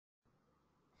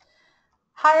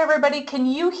Hi everybody, can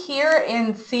you hear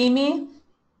and see me?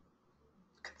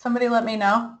 Could somebody let me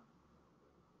know?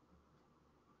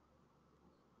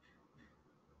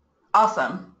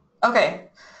 Awesome. Okay,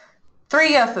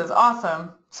 3 yeses,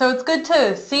 awesome. So it's good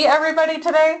to see everybody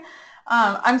today.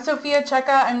 I'm Sophia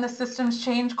Cheka. I'm the Systems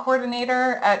Change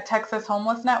Coordinator at Texas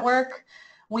Homeless Network.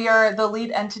 We are the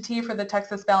lead entity for the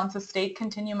Texas Balance of State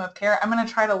Continuum of Care. I'm going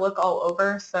to try to look all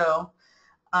over, so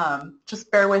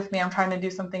just bear with me. I'm trying to do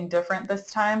something different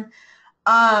this time.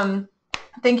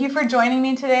 Thank you for joining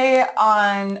me today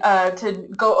to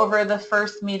go over the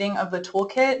first meeting of the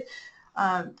toolkit.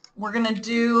 We're going to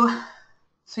do,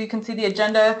 so you can see the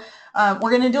agenda, we're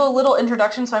going to do a little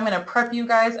introduction, so I'm going to prep you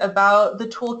guys about the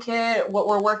toolkit, what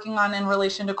we're working on in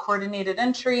relation to coordinated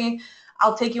entry.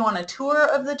 I'll take you on a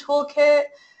tour of the toolkit,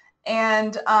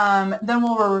 and then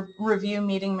we'll review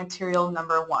meeting material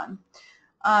number 1.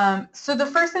 So the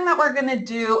first thing that we're going to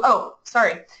do,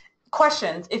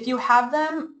 questions. If you have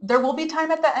them, there will be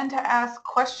time at the end to ask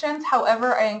questions.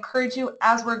 However, I encourage you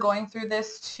as we're going through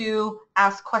this to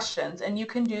ask questions, and you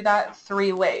can do that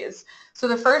 3 ways. So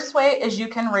the first way is you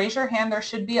can raise your hand. There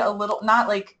should be a little, not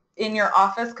like in your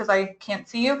office because I can't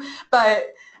see you,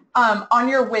 but on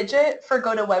your widget for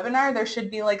GoToWebinar, there should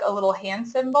be like a little hand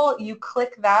symbol. You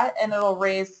click that and it'll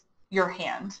raise your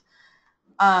hand.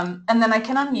 And then I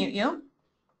can unmute you.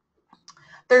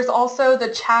 There's also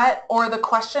the chat or the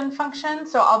question function,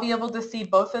 so I'll be able to see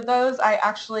both of those. I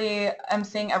actually am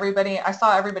seeing everybody, I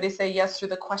saw everybody say yes through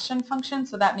the question function,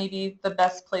 so that may be the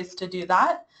best place to do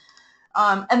that.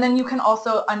 And then you can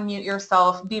also unmute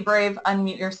yourself, be brave,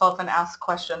 unmute yourself and ask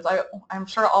questions. I'm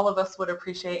sure all of us would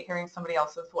appreciate hearing somebody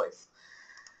else's voice.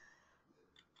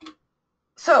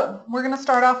 So we're going to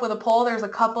start off with a poll. There's a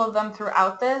couple of them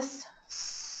throughout this.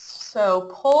 So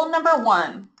poll number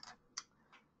 1.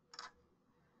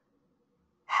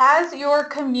 Has your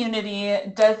community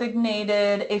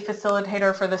designated a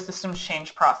facilitator for the systems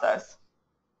change process?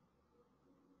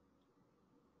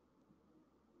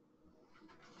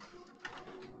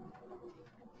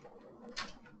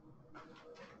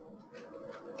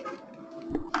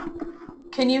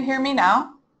 Can you hear me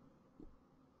now?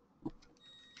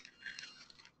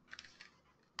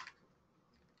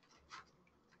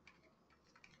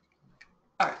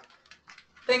 All right.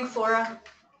 Thanks, Laura.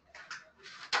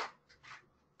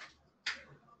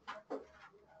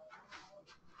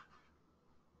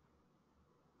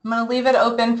 I'm going to leave it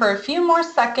open for a few more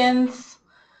seconds.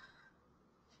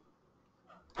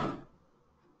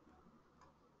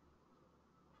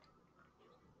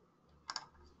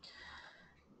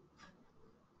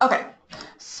 Okay,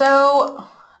 so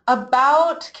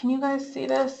can you guys see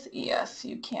this? Yes,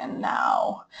 you can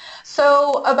now.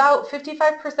 So about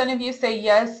 55% of you say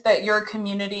yes, that your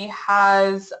community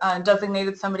has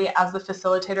designated somebody as the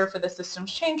facilitator for the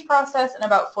systems change process, and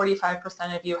about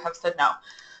 45% of you have said no.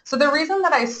 So the reason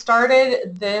that I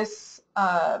started this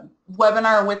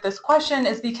webinar with this question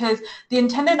is because the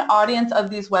intended audience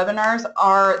of these webinars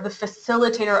are the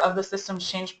facilitator of the systems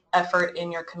change effort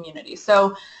in your community.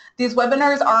 So these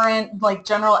webinars aren't like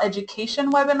general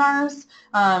education webinars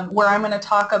where I'm going to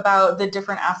talk about the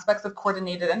different aspects of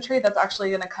coordinated entry. That's actually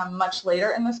going to come much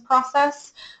later in this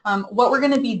process. What we're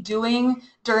going to be doing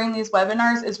during these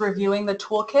webinars is reviewing the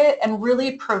toolkit and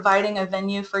really providing a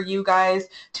venue for you guys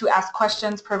to ask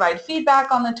questions, provide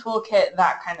feedback on the toolkit,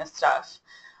 that kind of stuff,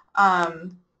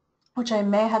 which I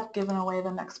may have given away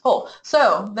the next poll.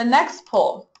 So the next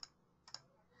poll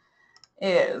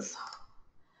is,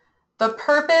 the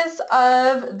purpose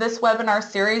of this webinar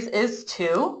series is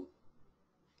to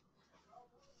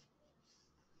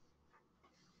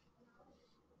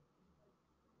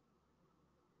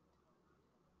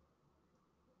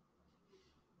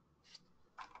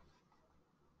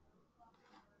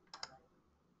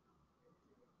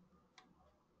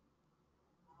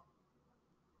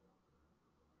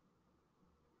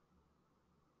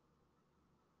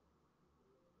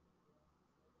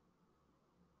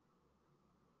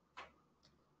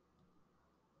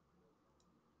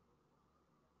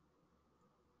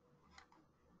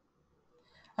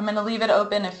I'm going to leave it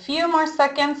open a few more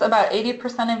seconds. About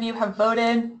 80% of you have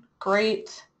voted.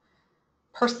 Great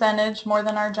percentage, more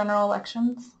than our general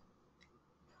elections.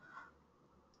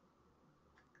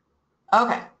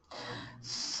 Okay,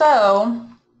 so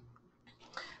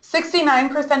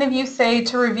 69% of you say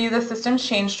to review the systems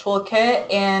change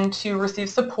toolkit and to receive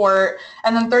support,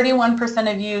 and then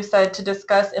 31% of you said to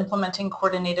discuss implementing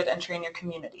coordinated entry in your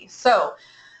community. So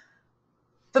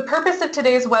the purpose of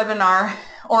today's webinar,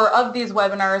 or of these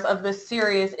webinars of this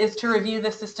series, is to review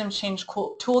the systems change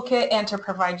toolkit and to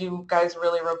provide you guys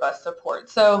really robust support.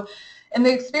 So And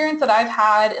the experience that I've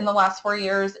had in the last 4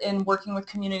 years in working with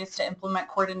communities to implement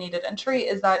coordinated entry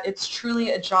is that it's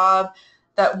truly a job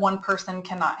that one person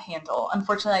cannot handle.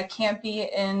 Unfortunately, I can't be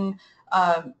in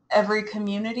every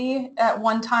community at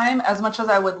one time as much as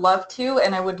I would love to,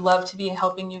 and I would love to be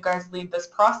helping you guys lead this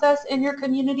process in your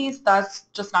communities. That's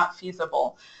just not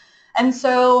feasible. And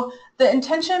so the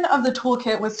intention of the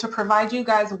toolkit was to provide you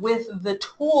guys with the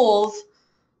tools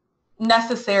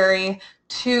necessary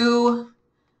to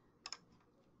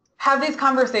have these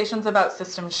conversations about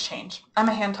systems change. I'm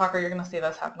a hand talker. You're going to see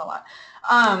this happen a lot.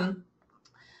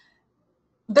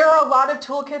 There are a lot of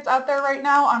toolkits out there right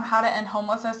now on how to end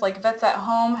homelessness. Like Vets at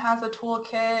Home has a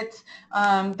toolkit.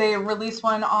 They released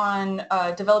one on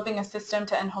developing a system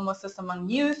to end homelessness among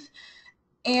youth.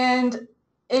 And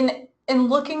in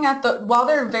looking at while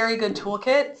they're very good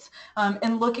toolkits,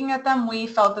 in looking at them, we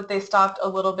felt that they stopped a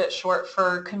little bit short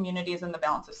for communities in the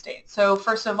balance of state. So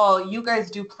first of all, you guys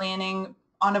do planning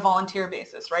on a volunteer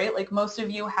basis, right? Like most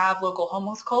of you have local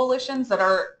homeless coalitions that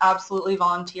are absolutely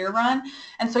volunteer run.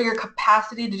 And so your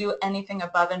capacity to do anything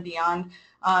above and beyond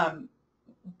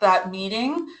that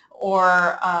meeting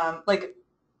or like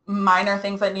minor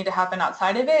things that need to happen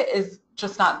outside of it is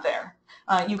just not there.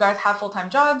 You guys have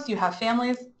full-time jobs, you have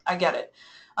families, I get it.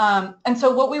 And so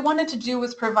what we wanted to do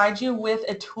was provide you with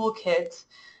a toolkit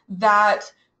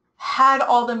that had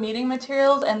all the meeting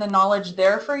materials and the knowledge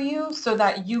there for you so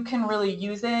that you can really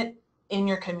use it in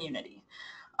your community.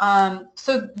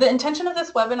 So the intention of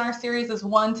this webinar series is,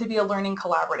 one, to be a learning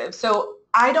collaborative. So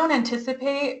I don't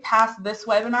anticipate past this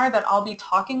webinar that I'll be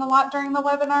talking a lot during the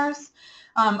webinars.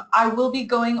 I will be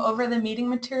going over the meeting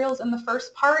materials in the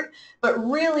first part, but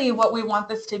really what we want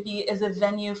this to be is a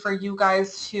venue for you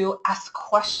guys to ask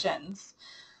questions,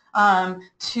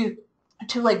 to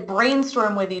like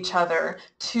brainstorm with each other,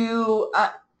 to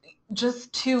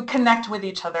just to connect with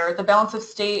each other. The balance of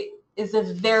state is a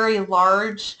very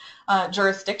large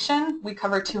jurisdiction. We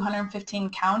cover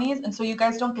 215 counties, and so you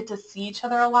guys don't get to see each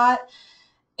other a lot.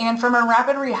 And from our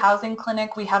rapid rehousing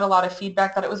clinic, we had a lot of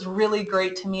feedback that it was really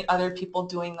great to meet other people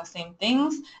doing the same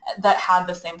things that had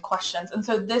the same questions. And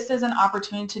so this is an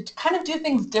opportunity to kind of do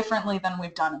things differently than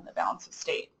we've done in the balance of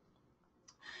state.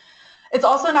 It's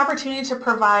also an opportunity to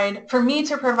provide, for me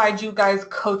to provide you guys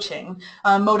coaching,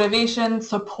 motivation,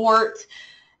 support.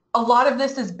 A lot of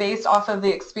this is based off of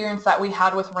the experience that we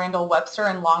had with Randall Webster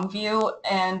in Longview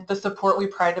and the support we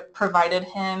provided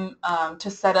him to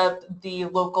set up the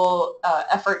local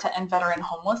effort to end veteran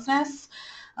homelessness.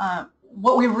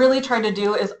 What we really tried to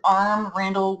do is arm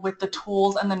Randall with the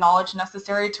tools and the knowledge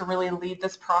necessary to really lead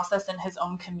this process in his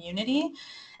own community.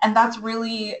 And that's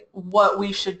really what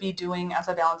we should be doing as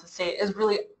a balance of state, is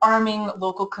really arming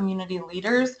local community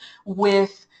leaders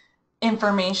with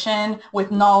information,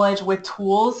 with knowledge, with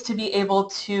tools to be able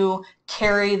to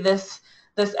carry this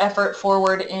effort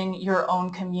forward in your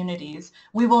own communities.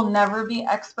 We will never be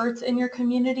experts in your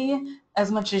community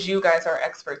as much as you guys are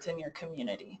experts in your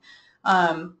community.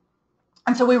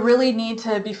 And so we really need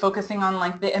to be focusing on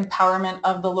like the empowerment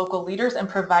of the local leaders and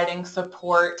providing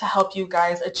support to help you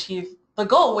guys achieve the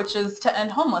goal, which is to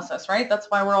end homelessness, right?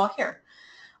 That's why we're all here.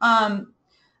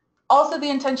 Also, the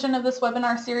intention of this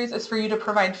webinar series is for you to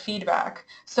provide feedback.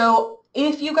 So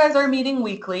if you guys are meeting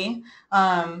weekly,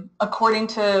 according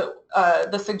to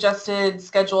the suggested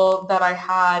schedule that I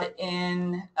had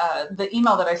in the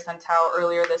email that I sent out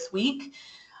earlier this week,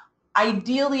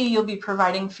 ideally you'll be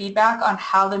providing feedback on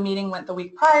how the meeting went the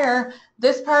week prior.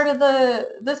 This part of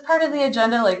the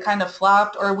agenda like kind of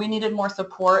flopped, or we needed more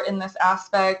support in this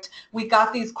aspect. We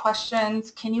got these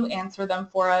questions. Can you answer them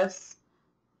for us?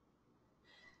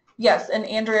 Yes, and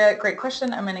Andrea, great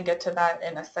question. I'm going to get to that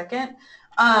in a second.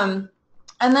 And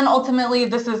then ultimately,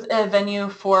 this is a venue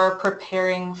for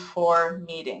preparing for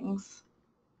meetings.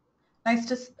 Nice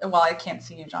to, well, I can't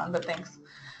see you, John, but thanks.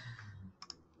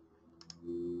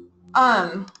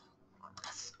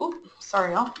 Oops,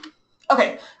 sorry, y'all.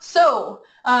 Okay, so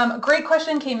great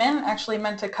question came in. Actually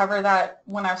meant to cover that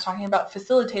when I was talking about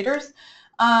facilitators.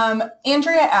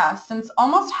 Andrea asked, since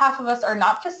almost half of us are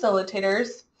not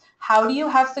facilitators, how do you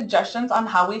have suggestions on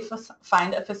how we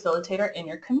find a facilitator in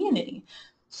your community?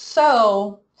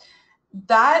 So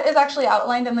that is actually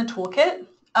outlined in the toolkit.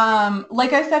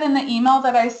 Like I said in the email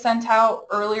that I sent out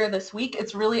earlier this week,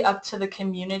 it's really up to the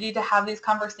community to have these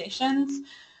conversations.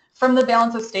 From the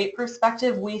balance of state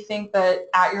perspective, we think that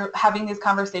having these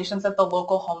conversations at the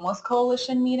local homeless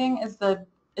coalition meeting is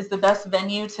the best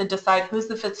venue to decide who's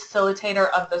the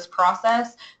facilitator of this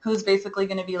process, who's basically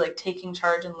going to be like taking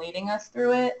charge and leading us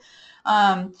through it.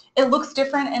 It looks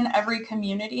different in every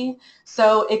community.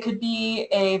 So it could be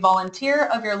a volunteer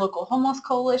of your local homeless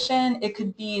coalition. It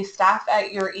could be staff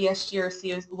at your ESG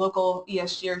or local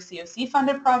ESG or COC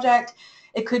funded project.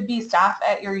 It could be staff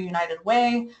at your United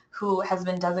Way who has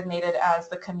been designated as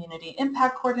the community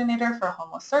impact coordinator for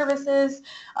homeless services.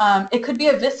 It could be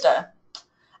a VISTA.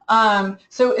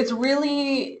 So it's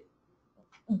really,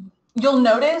 you'll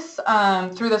notice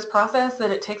through this process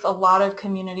that it takes a lot of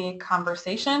community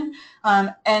conversation,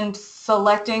 and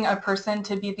selecting a person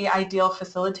to be the ideal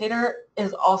facilitator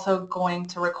is also going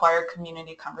to require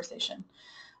community conversation.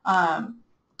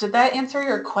 Did that answer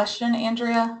your question,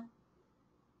 Andrea?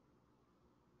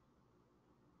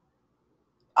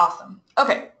 Awesome.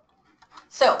 Okay.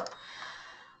 So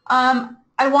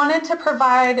I wanted to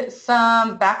provide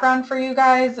some background for you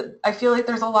guys. I feel like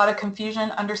there's a lot of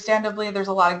confusion. Understandably, there's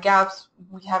a lot of gaps.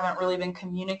 We haven't really been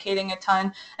communicating a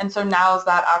ton, and so now is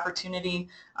that opportunity.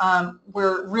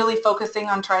 We're really focusing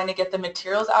on trying to get the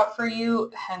materials out for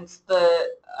you, hence the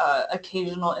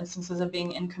occasional instances of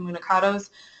being incommunicados.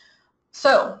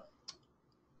 So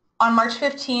on March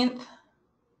 15th,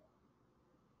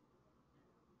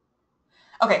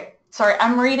 okay, sorry,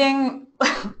 I'm reading.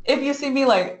 If you see me,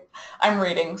 like, I'm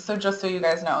reading, so just so you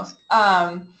guys know.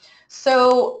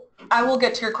 So I will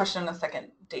get to your question in a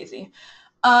second, Daisy.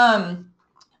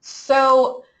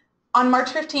 So on March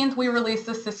 15th, we released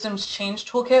the Systems Change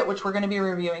Toolkit, which we're going to be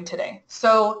reviewing today.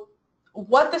 So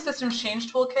what the Systems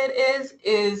Change Toolkit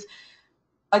is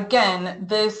again,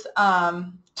 this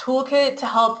toolkit to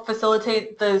help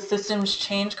facilitate the systems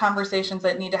change conversations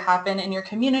that need to happen in your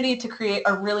community to create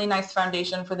a really nice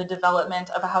foundation for the development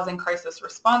of a housing crisis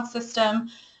response system,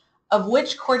 of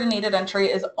which coordinated entry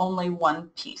is only one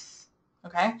piece.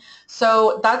 Okay,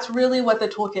 so that's really what the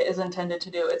toolkit is intended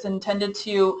to do. It's intended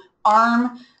to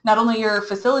arm not only your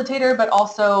facilitator, but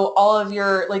also all of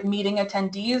your meeting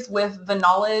attendees with the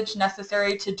knowledge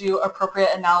necessary to do appropriate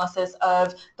analysis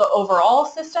of the overall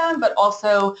system, but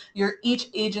also each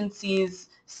agency's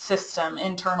system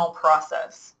internal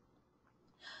process.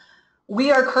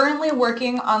 We are currently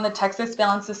working on the Texas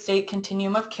Balanced Estate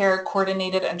Continuum of Care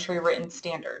Coordinated Entry Written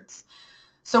Standards.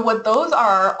 So what those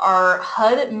are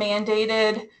HUD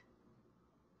mandated.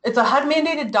 It's a HUD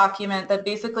mandated document that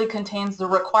basically contains the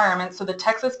requirements, so the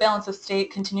Texas Balanced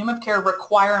Estate Continuum of Care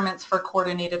requirements for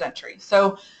coordinated entry.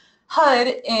 So HUD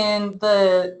in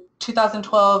the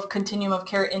 2012 Continuum of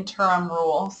Care interim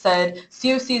rule said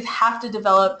COCs have to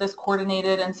develop this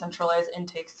coordinated and centralized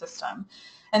intake system.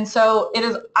 And so it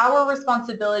is our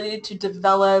responsibility to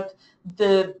develop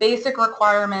the basic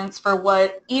requirements for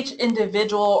what each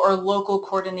individual or local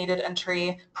coordinated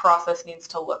entry process needs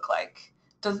to look like.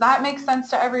 Does that make sense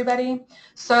to everybody?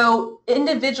 So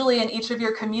individually in each of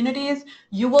your communities,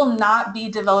 you will not be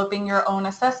developing your own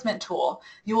assessment tool.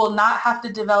 You will not have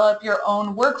to develop your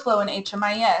own workflow in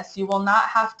HMIS. You will not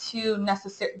have to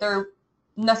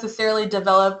necessarily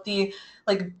develop the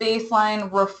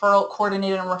baseline referral,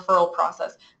 coordinated and referral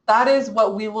process. That is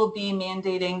what we will be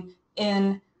mandating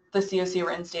in the COC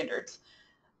written standards.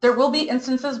 There will be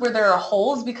instances where there are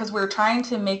holes because we're trying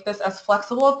to make this as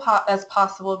flexible as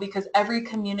possible because every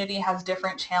community has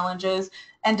different challenges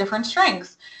and different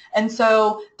strengths. And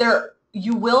so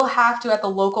you will have to, at the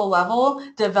local level,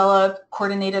 develop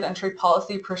coordinated entry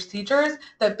policy procedures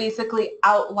that basically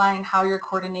outline how your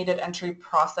coordinated entry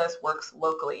process works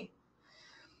locally.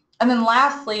 And then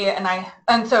lastly, I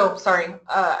don't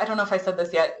know if I said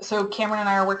this yet, so Cameron and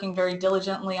I are working very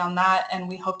diligently on that, and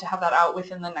we hope to have that out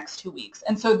within the next 2 weeks.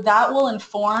 And so that will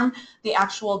inform the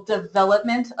actual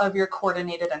development of your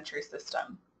coordinated entry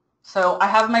system. So I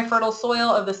have my fertile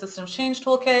soil of the Systems Change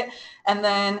Toolkit, and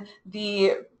then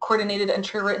the coordinated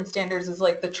entry written standards is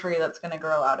like the tree that's going to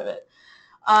grow out of it.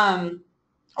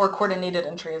 Or coordinated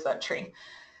entry is that tree.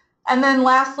 And then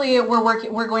lastly,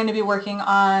 we're going to be working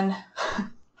on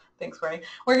thanks, Bernie.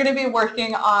 We're going to be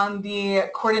working on the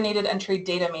coordinated entry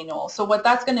data manual. So what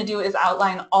that's going to do is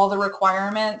outline all the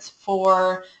requirements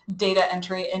for data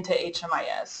entry into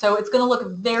HMIS. So it's going to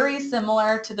look very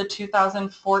similar to the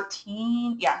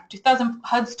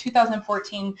HUD's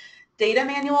 2014 data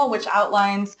manual, which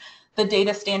outlines the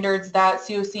data standards that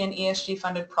COC and ESG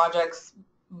funded projects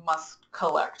must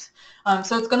collect.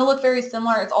 So it's going to look very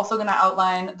similar. It's also going to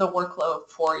outline the workflow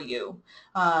for you.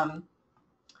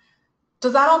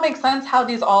 Does that all make sense, how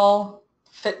these all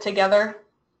fit together?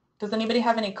 Does anybody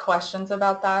have any questions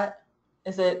about that?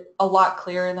 Is it a lot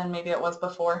clearer than maybe it was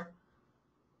before?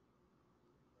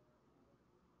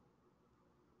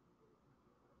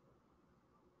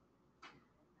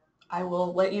 I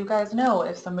will let you guys know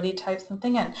if somebody types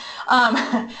something in.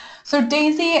 So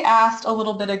Daisy asked a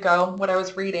little bit ago what I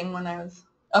was reading when I was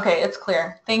Okay, it's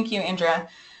clear. Thank you, Andrea.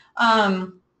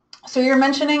 So you're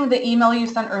mentioning the email you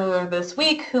sent earlier this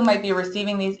week. Who might be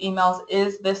receiving these emails?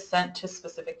 Is this sent to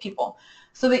specific people?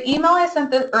 So the email I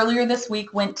sent earlier this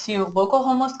week went to local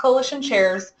homeless coalition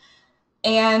chairs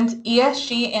and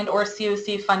ESG and or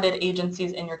COC funded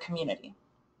agencies in your community.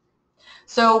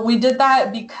 So we did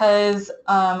that because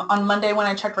on Monday when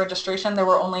I checked registration, there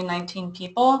were only 19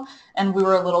 people, and we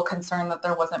were a little concerned that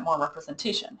there wasn't more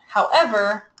representation.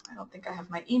 However, I don't think I have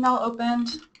my email opened.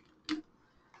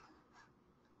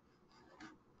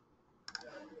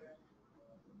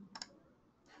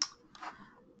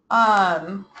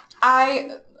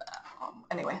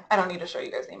 Anyway, I don't need to show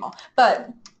you guys the email, but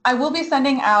I will be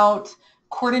sending out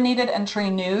coordinated entry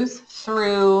news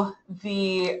through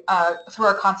through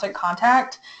our constant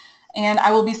contact, and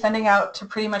I will be sending out to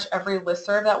pretty much every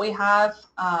listserv that we have,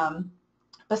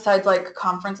 besides like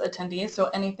conference attendees. So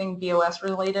anything BOS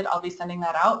related, I'll be sending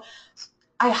that out.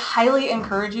 I highly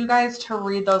encourage you guys to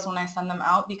read those when I send them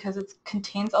out, because it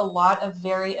contains a lot of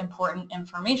very important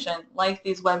information, like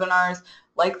these webinars,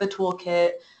 like the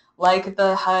toolkit, like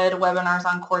the HUD webinars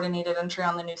on coordinated entry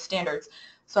on the new standards.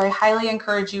 So I highly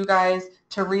encourage you guys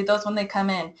to read those when they come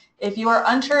in. If you are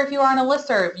unsure if you are on a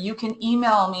listserv, you can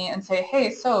email me and say,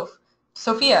 hey,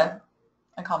 Sophia,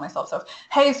 I call myself Soph.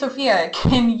 Hey, Sophia,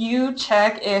 can you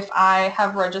check if I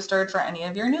have registered for any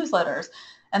of your newsletters?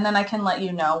 And then I can let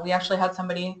you know. We actually had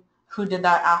somebody who did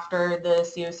that after the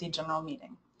COC general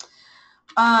meeting.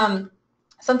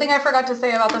 Something I forgot to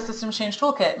say about the Systems Change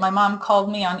Toolkit. My mom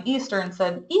called me on Easter and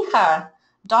said, hija,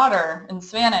 daughter, in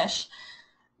Spanish.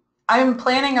 I'm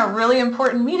planning a really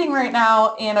important meeting right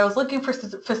now, and I was looking for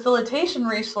facilitation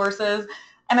resources,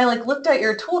 and I looked at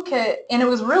your toolkit, and it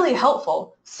was really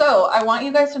helpful. So I want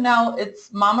you guys to know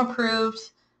it's mom approved.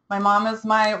 My mom is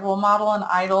my role model and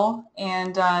idol,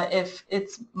 and if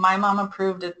it's my mom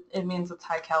approved, it means it's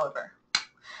high caliber.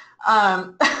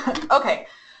 Okay,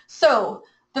 so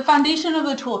the foundation of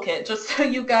the toolkit, just so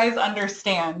you guys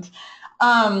understand.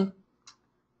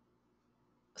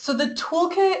 So the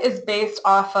toolkit is based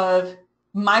off of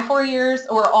my 4 years,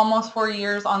 or almost 4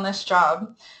 years on this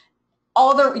job.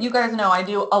 You guys know I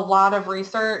do a lot of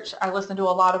research. I listen to a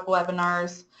lot of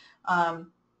webinars.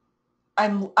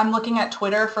 I'm looking at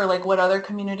Twitter for what other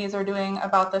communities are doing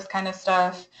about this kind of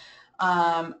stuff.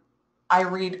 I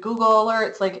read Google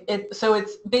alerts. So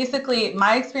it's basically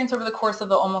my experience over the course of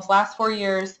the almost last 4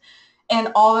 years,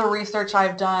 and all the research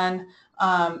I've done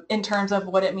in terms of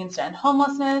what it means to end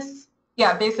homelessness.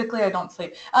 Yeah, basically I don't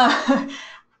sleep.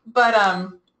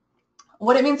 But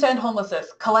what it means to end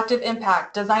homelessness, collective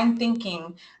impact, design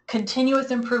thinking, continuous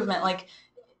improvement,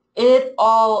 it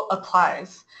all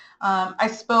applies. I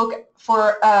spoke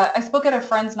at a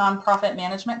friend's nonprofit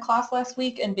management class last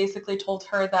week, and basically told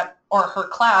her that, or her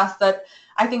class, that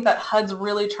I think that HUD's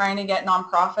really trying to get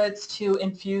nonprofits to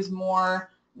infuse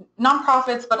more,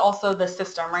 nonprofits, but also the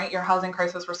system, right? Your housing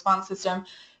crisis response system,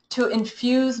 to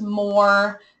infuse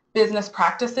more business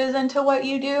practices into what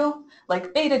you do,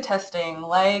 like beta testing,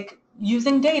 like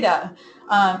using data.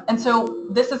 And so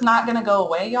this is not going to go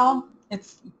away, y'all.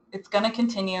 It's going to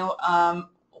continue.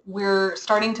 We're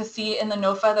starting to see in the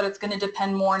NOFA that it's going to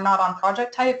depend more not on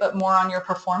project type, but more on your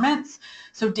performance.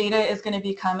 So data is going to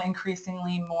become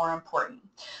increasingly more important.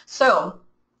 So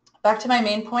back to my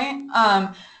main point.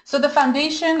 So the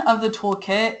foundation of the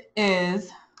toolkit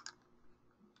is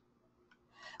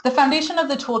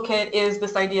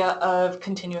this idea of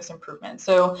continuous improvement.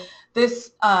 So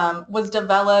this was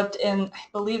developed in, I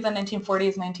believe, the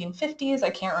 1940s, 1950s. I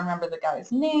can't remember the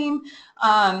guy's name.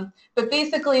 But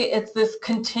basically, it's this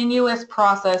continuous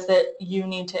process that you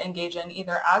need to engage in,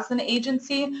 either as an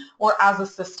agency or as a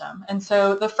system. And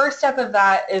so the first step of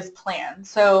that is plan.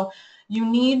 So you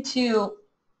need to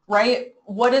write,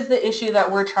 what is the issue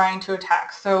that we're trying to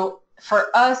attack? So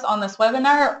for us on this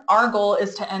webinar, our goal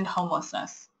is to end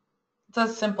homelessness. It's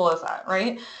as simple as that,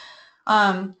 right?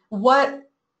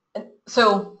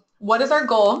 So what is our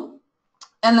goal?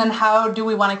 And then how do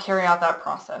we want to carry out that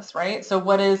process, right? So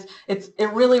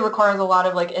it really requires a lot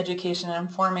of education and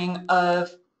informing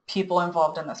of people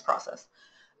involved in this process.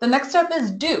 The next step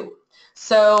is do.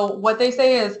 So what they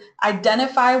say is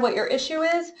identify what your issue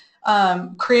is,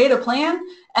 create a plan,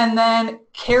 and then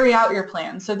carry out your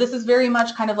plan. So this is very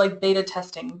much kind of like beta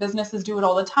testing. Businesses do it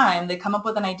all the time. They come up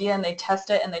with an idea and they test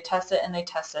it and they test it and they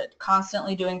test it,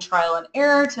 constantly doing trial and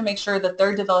error to make sure that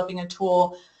they're developing a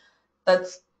tool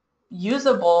that's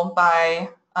usable by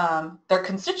their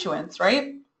constituents,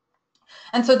 right?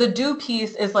 And so the do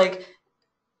piece is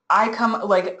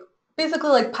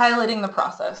basically piloting the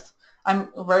process.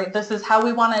 right, this is how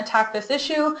we want to attack this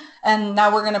issue, and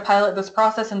now we're going to pilot this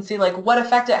process and see like what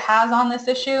effect it has on this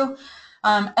issue.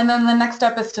 And then the next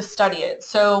step is to study it.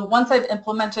 So once I've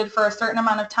implemented for a certain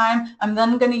amount of time, I'm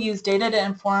then going to use data to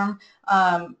inform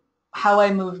how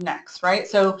I move next, right?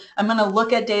 So I'm going to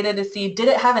look at data to see, did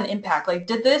it have an impact? Like,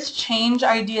 did this change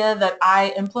idea that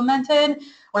I implemented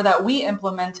or that we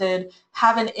implemented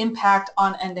have an impact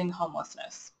on ending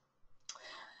homelessness?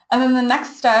 And then the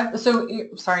next step, so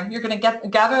sorry, you're going to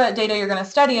gather that data, you're going to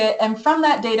study it, and from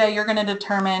that data, you're going to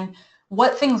determine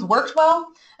what things worked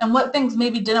well and what things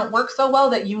maybe didn't work so well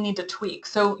that you need to tweak.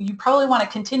 So you probably want to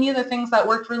continue the things that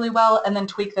worked really well and then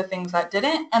tweak the things that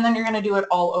didn't, and then you're going to do it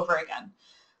all over again.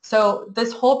 So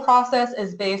this whole process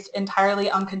is based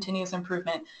entirely on continuous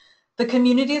improvement. The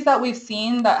communities that we've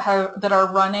seen that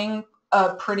are running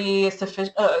a pretty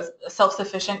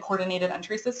self-sufficient coordinated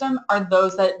entry system are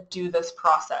those that do this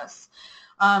process.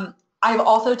 I've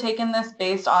also taken this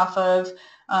based off of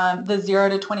the 0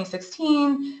 to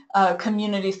 2016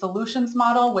 community solutions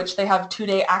model, which they have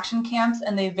 2-day action camps,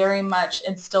 and they very much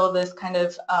instill this kind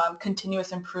of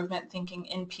continuous improvement thinking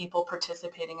in people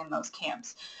participating in those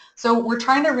camps. So we're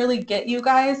trying to really get you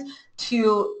guys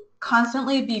to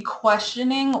constantly be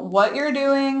questioning what you're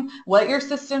doing, what your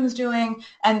system's doing,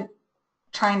 and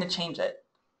trying to change it.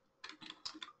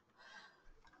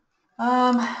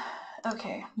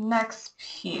 Okay, next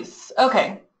piece.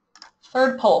 Okay,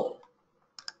 third poll.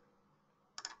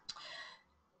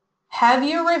 Have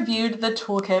you reviewed the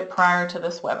toolkit prior to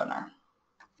this webinar?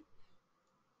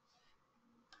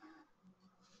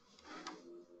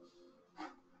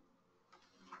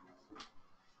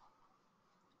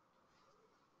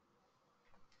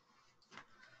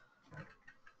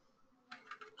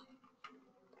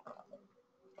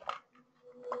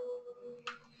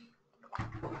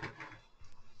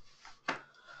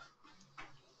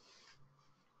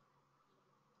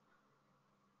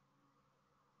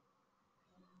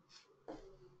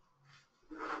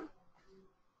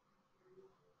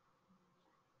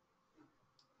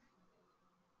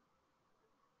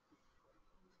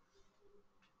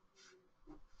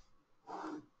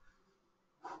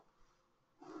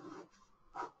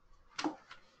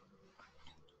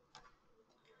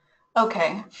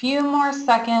 Okay, a few more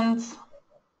seconds.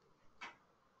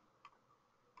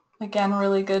 Again,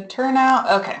 really good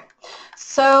turnout. Okay,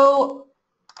 so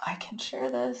I can share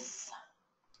this.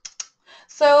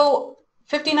 So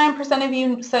 59% of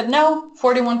you said no,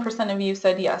 41% of you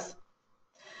said yes.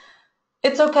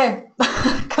 It's okay,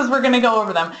 because we're going to go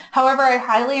over them. However, I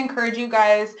highly encourage you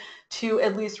guys to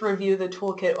at least review the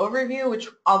toolkit overview, which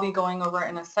I'll be going over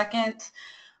in a second.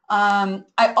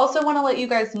 I also want to let you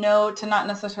guys know to not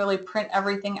necessarily print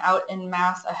everything out in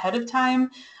mass ahead of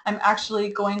time. I'm actually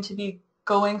going to be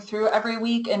going through every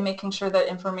week and making sure that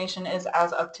information is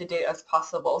as up to date as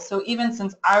possible. So even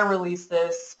since I released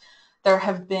this, there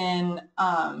have been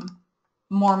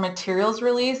more materials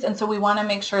released, and so we want to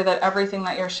make sure that everything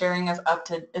that you're sharing is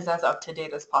as up to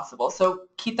date as possible. So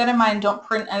keep that in mind. Don't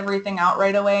print everything out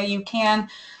right away. You can,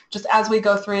 just as we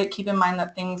go through it, keep in mind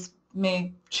that things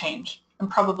may change and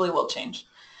probably will change.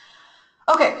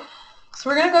 Okay, so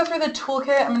we're going to go through the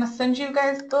toolkit. I'm going to send you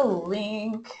guys the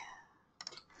link.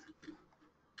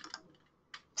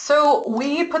 So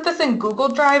we put this in Google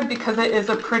Drive because it is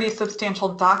a pretty substantial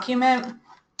document,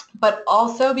 but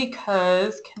also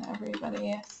because, can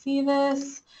everybody see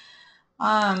this?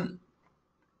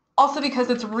 Also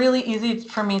because it's really easy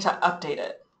for me to update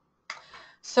it.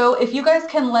 So if you guys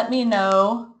can let me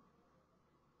know,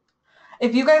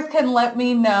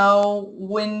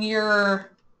 when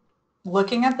you're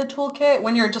looking at the toolkit,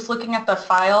 when you're just looking at the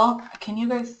file, can you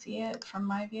guys see it from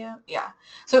my view? Yeah.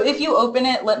 So if you open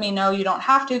it, let me know. You don't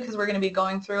have to because we're going to be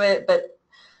going through it, but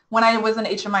when I was an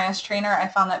HMIS trainer, I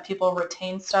found that people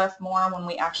retain stuff more when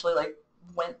we actually like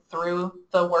went through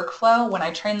the workflow, when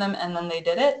I trained them and then they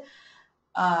did it.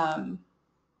 I'm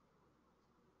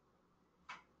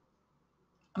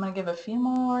going to give a few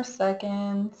more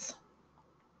seconds.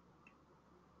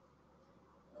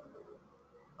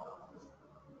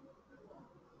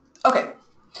 Okay,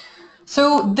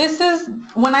 so this is,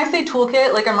 when I say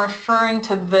toolkit, like I'm referring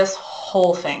to this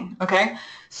whole thing, okay?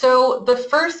 So the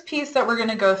first piece that we're going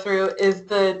to go through is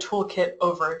the toolkit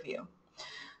overview.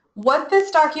 What this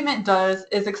document does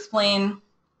is explain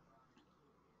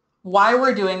why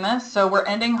we're doing this. So we're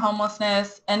ending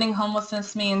homelessness. Ending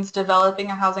homelessness means developing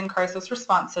a housing crisis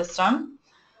response system.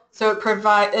 So it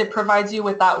provides you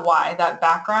with that why, that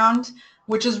background,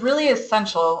 which is really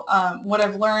essential. What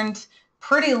I've learned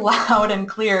pretty loud and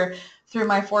clear through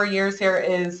my 4 years here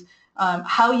is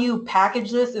how you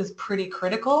package this is pretty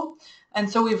critical. And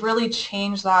so we've really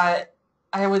changed that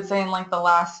I would say in like the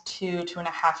last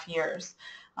 2.5 years.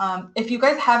 If you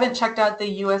guys haven't checked out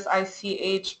the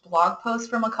USICH blog post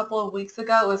from a couple of weeks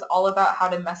ago, it was all about how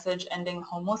to message ending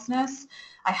homelessness.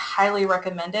 I highly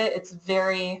recommend it. It's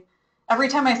very, every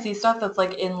time I see stuff that's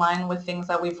like in line with things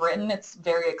that we've written, it's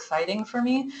very exciting for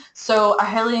me. So I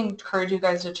highly encourage you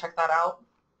guys to check that out.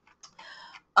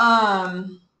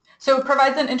 So it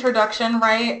provides an introduction,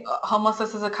 right?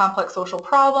 Homelessness is a complex social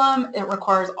problem. It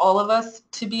requires all of us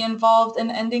to be involved in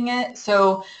ending it.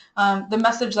 So the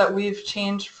message that we've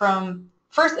changed from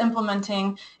first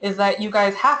implementing is that you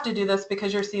guys have to do this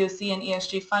because you're COC and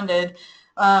ESG funded,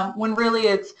 when really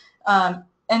it's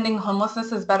ending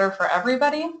homelessness is better for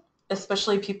everybody,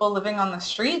 especially people living on the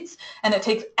streets, and it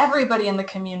takes everybody in the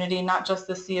community, not just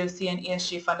the COC and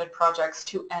ESG funded projects,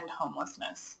 to end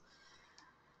homelessness.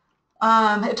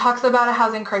 It talks about a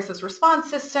housing crisis response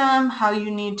system, how you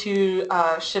need to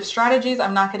shift strategies.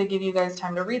 I'm not going to give you guys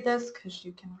time to read this because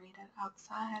you can read it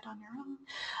outside on your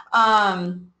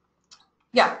own.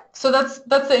 Yeah, so that's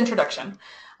the introduction.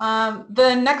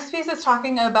 The next piece is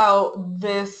talking about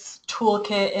this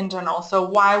toolkit in general, so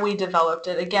why we developed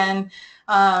it. Again,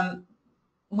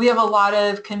 we have a lot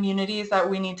of communities that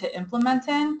we need to implement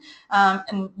in,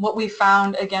 and what we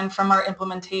found, again, from our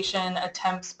implementation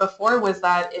attempts before was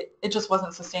that it just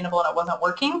wasn't sustainable and it wasn't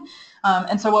working.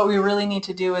 And so what we really need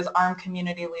to do is arm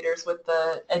community leaders with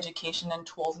the education and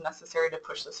tools necessary to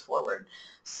push this forward.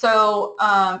 So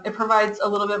it provides a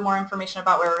little bit more information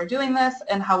about where we're doing this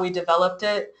and how we developed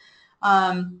it.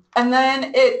 And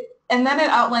then it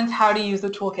outlines how to use the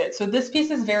toolkit. So this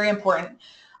piece is very important.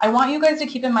 I want you guys to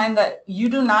keep in mind that you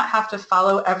do not have to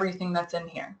follow everything that's in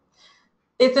here.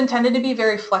 It's intended to be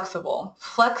very flexible.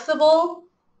 Flexible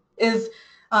is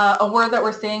a word that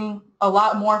we're seeing a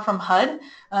lot more from HUD.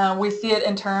 We see it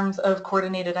in terms of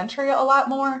coordinated entry a lot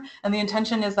more, and the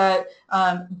intention is that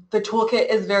the toolkit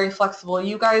is very flexible.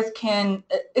 You guys can,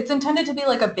 it's intended to be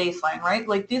like a baseline, right?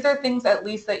 Like these are things at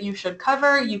least that you should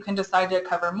cover. You can decide to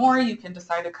cover more, you can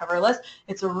decide to cover less.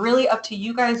 It's really up to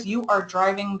you guys. You are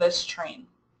driving this train.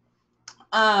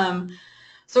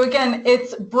 So again,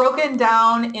 it's broken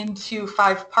down into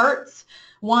 5 parts.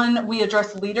 One, we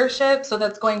address leadership, so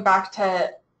that's going back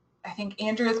to, I think,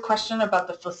 Andrea's question about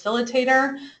the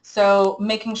facilitator. So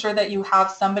making sure that you have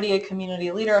somebody, a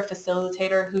community leader, a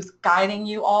facilitator who's guiding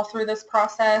you all through this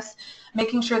process,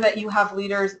 making sure that you have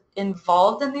leaders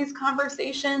involved in these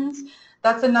conversations.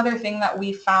 That's another thing that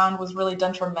we found was really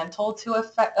detrimental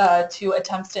to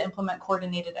attempts to implement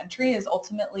coordinated entry, is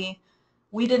ultimately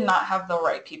we did not have the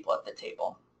right people at the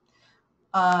table.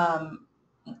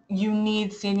 You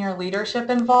need senior leadership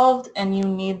involved, and you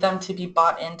need them to be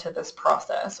bought into this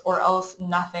process, or else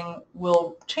nothing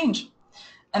will change.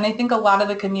 And I think a lot of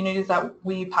the communities that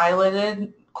we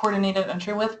piloted coordinated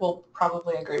entry with will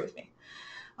probably agree with me.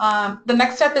 The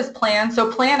next step is plan.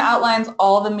 So plan outlines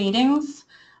all the meetings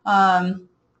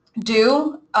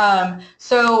due.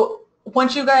 So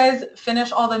once you guys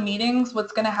finish all the meetings,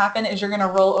 what's going to happen is you're going to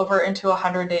roll over into a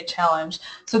 100-day challenge.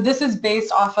 So this is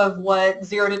based off of what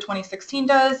 0 to 2016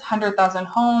 does, 100,000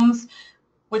 homes,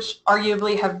 which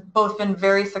arguably have both been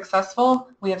very successful.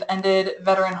 We have ended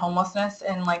veteran homelessness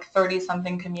in like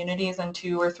 30-something communities in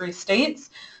 2 or 3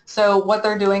 states. So what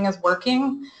they're doing is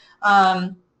working.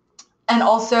 And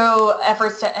also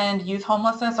efforts to end youth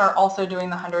homelessness are also doing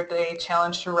the 100-day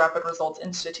challenge through Rapid Results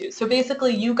Institute. So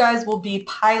basically you guys will be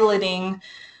piloting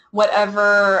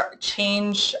whatever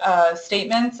change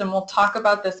statements, and we'll talk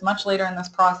about this much later in this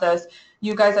process,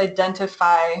 you guys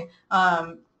identify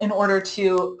in order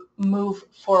to move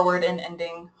forward in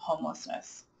ending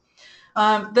homelessness.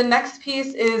 The next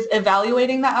piece is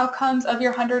evaluating the outcomes of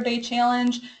your 100-day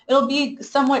challenge. It'll be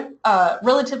somewhat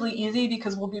relatively easy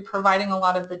because we'll be providing a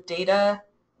lot of the data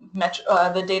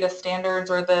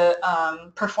standards or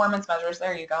the performance measures,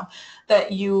 there you go,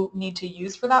 that you need to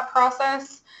use for that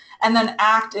process. And then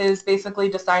ACT is basically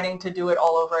deciding to do it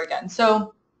all over again.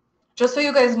 So just so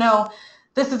you guys know,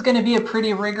 this is going to be a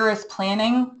pretty rigorous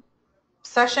planning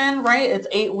session, right? It's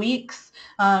 8 weeks.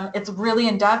 It's really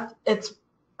in-depth. It's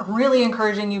really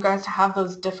encouraging you guys to have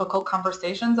those difficult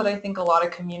conversations that I think a lot of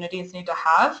communities need to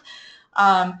have.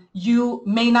 You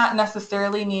may not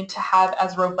necessarily need to have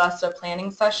as robust a planning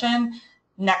session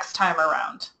next time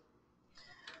around.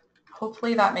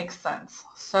 Hopefully that makes sense.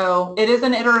 So it is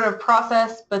an iterative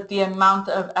process, but the amount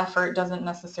of effort doesn't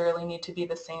necessarily need to be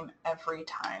the same every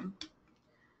time.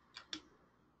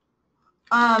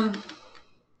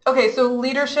 Okay, so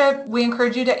leadership, we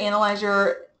encourage you to analyze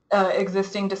your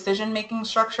existing decision-making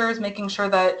structures, making sure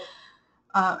that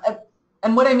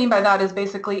And what I mean by that is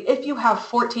basically if you have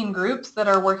 14 groups that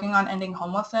are working on ending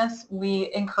homelessness,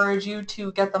 we encourage you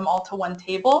to get them all to one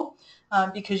table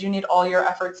because you need all your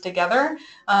efforts together.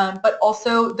 But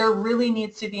also there really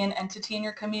needs to be an entity in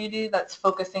your community that's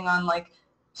focusing on like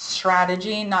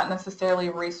strategy, not necessarily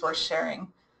resource sharing.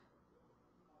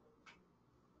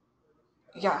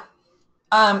 Yeah.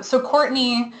 So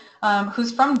Courtney,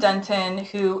 who's from Denton,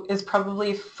 who is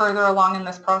probably further along in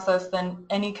this process than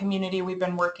any community we've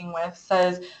been working with,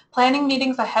 says, planning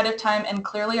meetings ahead of time and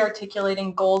clearly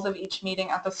articulating goals of each meeting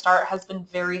at the start has been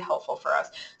very helpful for us.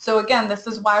 So again, this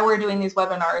is why we're doing these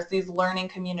webinars, these learning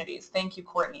communities. Thank you,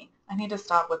 Courtney. I need to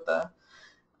stop with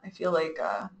I feel like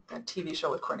that TV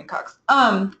show with Courtney Cox.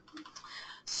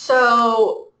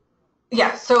 So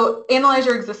analyze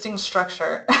your existing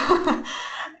structure.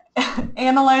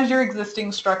 Analyze your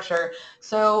existing structure.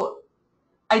 So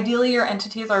ideally your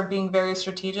entities are being very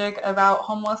strategic about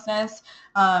homelessness.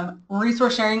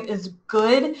 Resource sharing is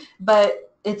good,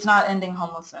 but it's not ending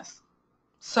homelessness.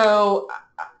 So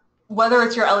whether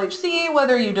it's your LHC,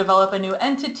 whether you develop a new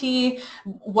entity,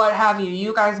 what have you,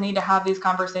 you guys need to have these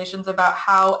conversations about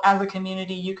how as a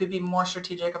community you could be more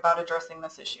strategic about addressing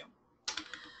this issue.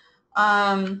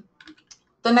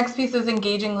 The next piece is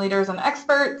engaging leaders and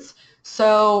experts.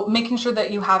 So making sure that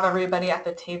you have everybody at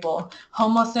the table.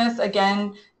 Homelessness,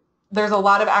 again, there's a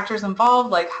lot of actors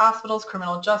involved like hospitals,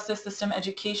 criminal justice system,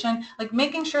 education. Like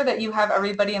making sure that you have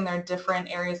everybody in their different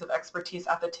areas of expertise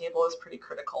at the table is pretty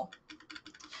critical.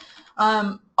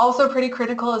 Also pretty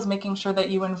critical is making sure that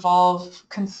you involve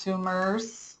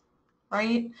consumers,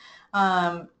 right?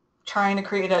 Trying to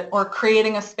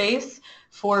creating a space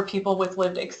for people with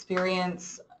lived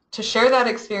experience to share that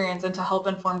experience and to help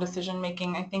inform decision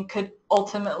making, I think could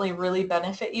ultimately really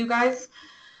benefit you guys.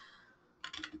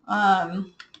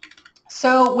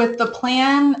 So with the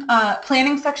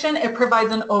planning section, it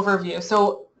provides an overview.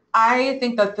 So I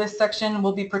think that this section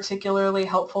will be particularly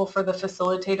helpful for the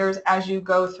facilitators as you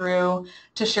go through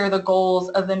to share the goals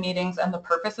of the meetings and the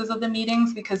purposes of the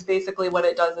meetings, because basically what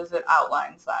it does is it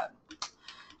outlines that.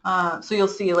 So you'll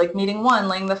see like meeting 1,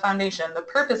 laying the foundation. The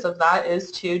purpose of that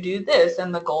is to do this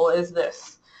and the goal is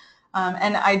this.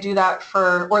 And I do that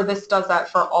this does that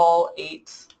for all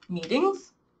 8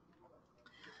 meetings.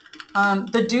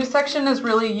 The do section is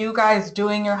really you guys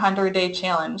doing your 100-day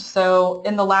challenge. So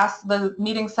in the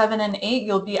meeting 7 and 8,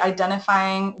 you'll be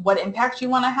identifying what impact you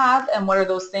want to have and what are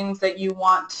those things that you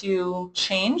want to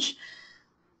change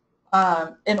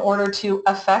in order to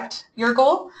affect your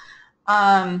goal.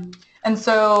 And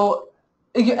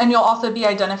you'll also be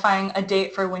identifying a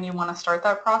date for when you want to start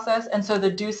that process. And so the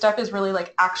do step is really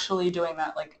like actually doing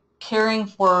that, like carrying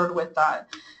forward with that.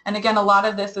 And again, a lot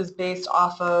of this is based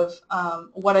off of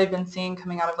what I've been seeing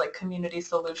coming out of like community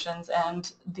solutions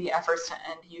and the efforts to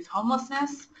end youth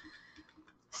homelessness.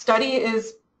 Study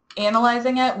is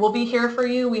analyzing it. We'll be here for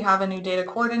you. We have a new data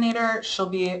coordinator. She'll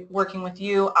be working with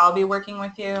you. I'll be working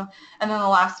with you. And then the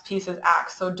last piece is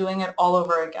act. So doing it all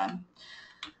over again.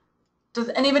 Does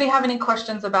anybody have any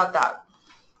questions about that?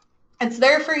 It's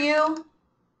there for you.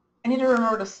 I need to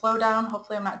remember to slow down.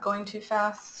 Hopefully I'm not going too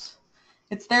fast.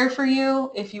 It's there for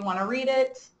you if you want to read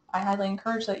it. I highly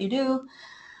encourage that you do.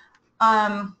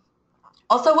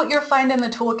 Also, what you'll find in the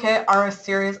toolkit are a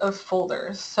series of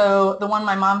folders. So the one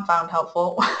my mom found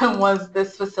helpful was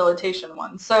this facilitation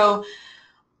one. So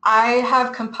I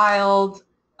have compiled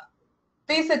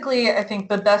basically, I think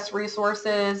the best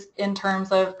resources in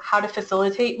terms of how to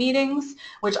facilitate meetings,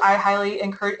 which I highly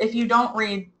encourage. If you don't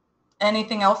read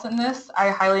anything else in this, I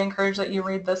highly encourage that you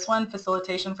read this one,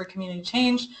 Facilitation for Community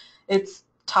Change. It's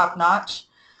top notch.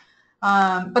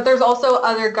 But there's also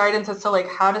other guidance as to like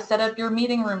how to set up your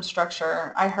meeting room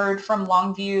structure. I heard from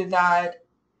Longview that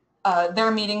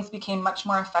their meetings became much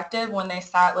more effective when they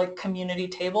sat like community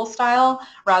table style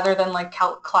rather than like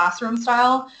classroom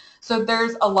style. So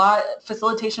there's a lot,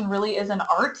 facilitation really is an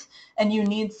art, and you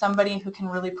need somebody who can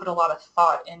really put a lot of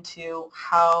thought into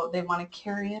how they want to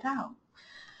carry it out.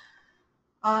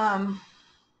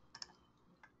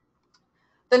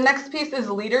 The next piece is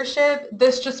leadership.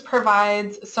 This just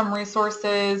provides some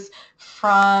resources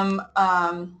from,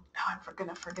 I'm going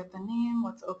to forget the name.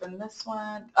 Let's open this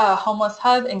one. Homeless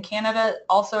Hub in Canada,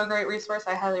 also a great resource.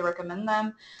 I highly recommend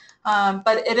them.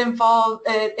 But it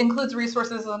includes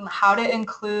resources on how to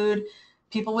include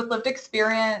people with lived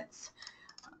experience.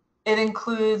 It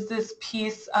includes this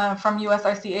piece from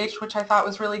USICH, which I thought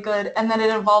was really good. And then it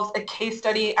involves a case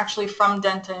study actually from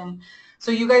Denton. So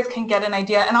you guys can get an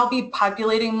idea, and I'll be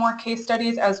populating more case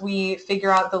studies as we figure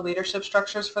out the leadership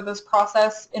structures for this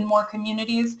process in more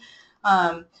communities.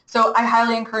 So I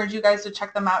highly encourage you guys to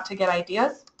check them out to get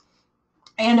ideas.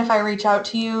 And if I reach out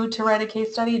to you to write a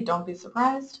case study, don't be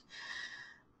surprised.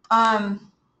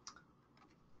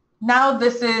 Now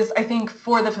this is, I think,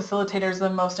 for the facilitators, the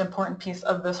most important piece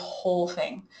of this whole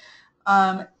thing.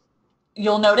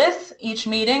 You'll notice each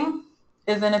meeting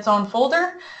is in its own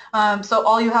folder. So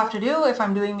all you have to do if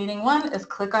I'm doing meeting 1 is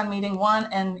click on meeting 1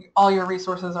 and all your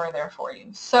resources are there for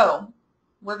you. So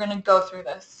we're going to go through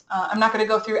this. I'm not going to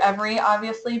go through every,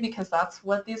 obviously, because that's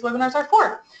what these webinars are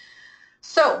for.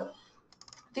 So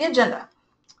the agenda.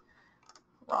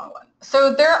 Wrong one.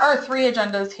 So there are 3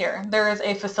 agendas here. There is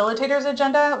a facilitator's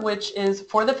agenda, which is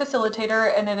for the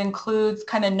facilitator, and it includes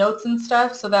kind of notes and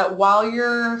stuff so that while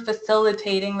you're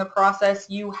facilitating the process,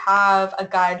 you have a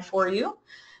guide for you.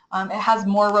 It has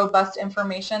more robust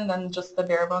information than just the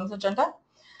bare bones agenda.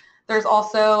 There's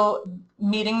also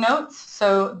meeting notes.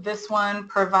 So this one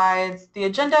provides the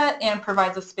agenda and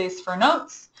provides a space for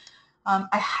notes.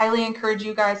 I highly encourage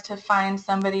you guys to find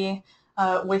somebody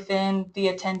within the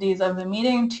attendees of the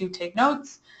meeting to take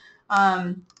notes.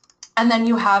 And then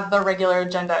you have the regular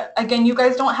agenda. Again, you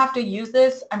guys don't have to use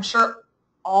this. I'm sure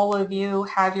all of you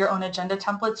have your own agenda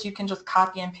templates. You can just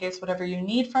copy and paste whatever you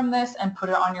need from this and put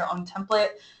it on your own template.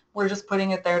 We're just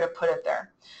putting it there to put it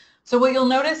there. So what you'll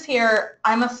notice here,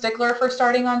 I'm a stickler for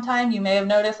starting on time. You may have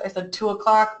noticed I said 2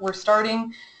 o'clock, we're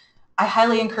starting. I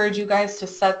highly encourage you guys to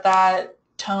set that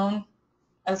tone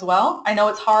as well. I know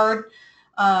it's hard,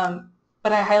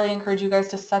 but I highly encourage you guys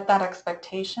to set that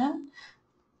expectation.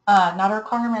 Not a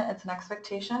requirement, it's an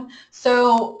expectation.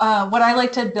 So what I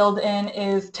like to build in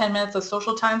is 10 minutes of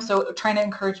social time, so trying to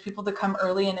encourage people to come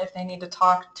early, and if they need to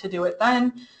talk, to do it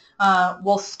then.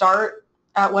 We'll start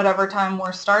at whatever time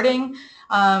we're starting.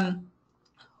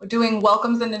 Doing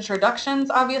welcomes and introductions,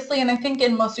 obviously, and I think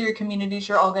in most of your communities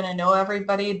you're all going to know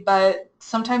everybody, but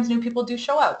sometimes new people do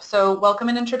show up. So welcome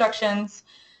and introductions,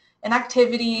 an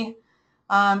activity.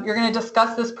 You're going to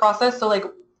discuss this process. So like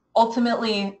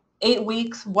ultimately 8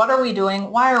 weeks, what are we doing?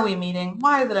 Why are we meeting?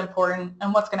 Why is it important?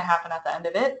 And what's going to happen at the end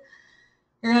of it?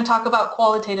 You're going to talk about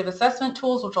qualitative assessment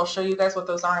tools, which I'll show you guys what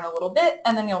those are in a little bit,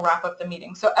 and then you'll wrap up the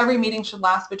meeting. So every meeting should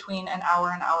last between an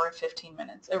hour and 15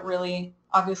 minutes. It really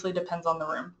obviously depends on the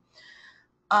room.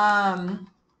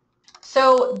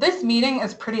 So this meeting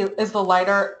is the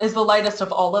lightest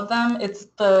of all of them. It's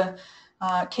the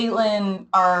Caitlin,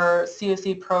 our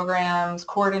COC programs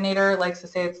coordinator, likes to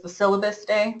say it's the syllabus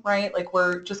day, right? Like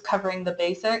we're just covering the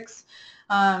basics.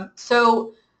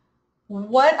 So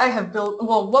what I have built,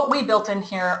 well, what we built in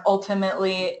here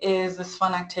ultimately is this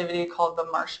fun activity called the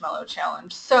Marshmallow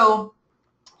Challenge. So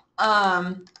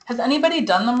has anybody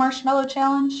done the Marshmallow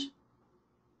Challenge?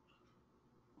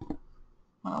 I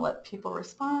want to let people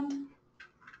respond.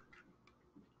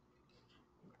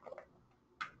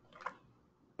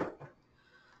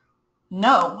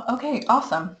 No. Okay,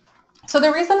 awesome. So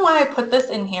the reason why I put this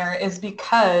in here is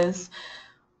because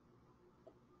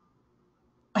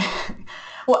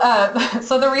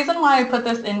so the reason why I put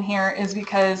this in here is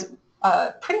because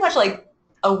pretty much like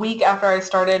a week after I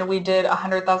started, we did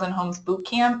 100,000 Homes Boot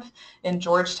Camp in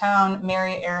Georgetown.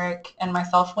 Mary, Eric, and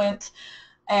myself went,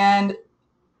 and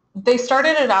they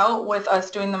started it out with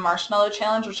us doing the Marshmallow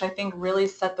Challenge, which I think really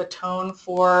set the tone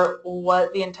for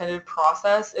what the intended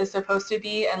process is supposed to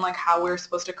be and like how we're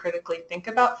supposed to critically think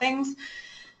about things.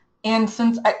 And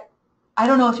since I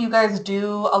don't know if you guys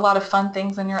do a lot of fun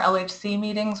things in your LHC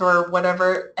meetings or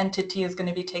whatever entity is going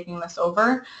to be taking this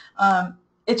over,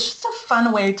 it's just a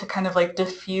fun way to kind of like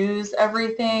diffuse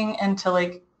everything and to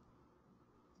like,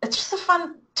 it's just a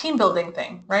fun team building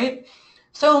thing, right?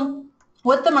 So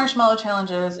what the Marshmallow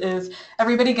Challenge is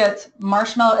everybody gets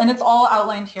marshmallow, and it's all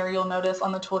outlined here. You'll notice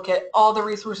on the toolkit, all the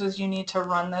resources you need to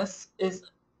run this is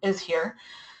here.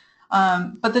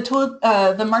 But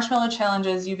the Marshmallow Challenge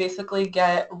is you basically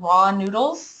get raw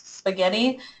noodles,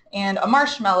 spaghetti, and a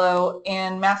marshmallow,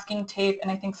 and masking tape, and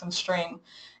I think some string.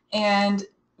 And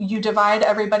you divide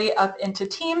everybody up into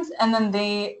teams, and then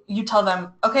you tell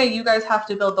them, okay, you guys have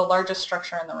to build the largest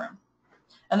structure in the room.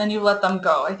 And then you let them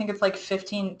go. I think it's like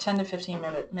 10 to 15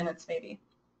 minutes maybe.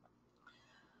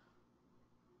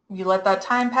 You let that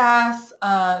time pass,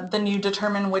 then you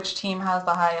determine which team has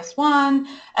the highest one,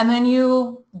 and then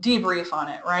you debrief on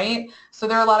it, right? So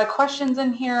there are a lot of questions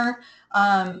in here.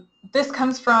 This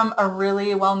comes from a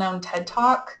really well-known TED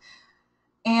Talk.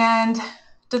 And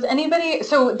does anybody,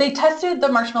 so they tested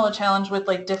the Marshmallow Challenge with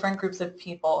like different groups of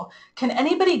people. Can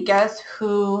anybody guess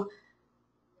who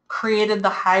created the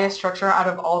highest structure out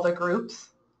of all the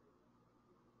groups?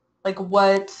 Like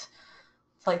what,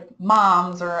 it's like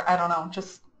moms or I don't know,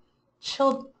 just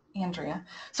Andrea.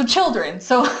 So children,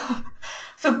 so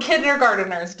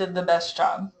kindergarteners did the best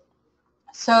job.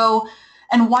 So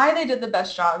And why they did the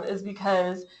best job is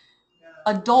because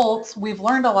adults, we've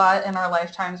learned a lot in our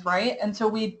lifetimes, right? And so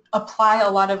we apply a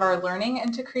lot of our learning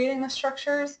into creating the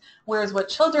structures, whereas what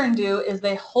children do is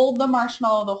they hold the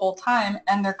marshmallow the whole time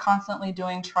and they're constantly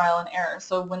doing trial and error.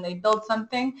 So when they build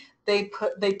something, they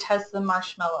test the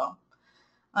marshmallow.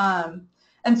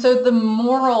 And so the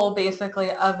moral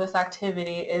basically of this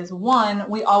activity is, one,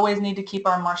 we always need to keep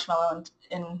our marshmallow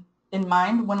in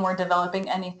mind when we're developing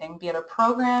anything, be it a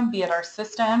program, be it our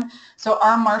system. So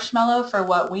our marshmallow for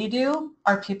what we do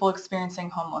are people experiencing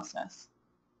homelessness.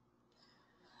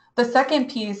 The second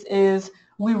piece is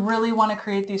we really want to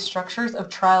create these structures of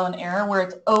trial and error where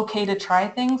it's okay to try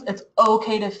things, it's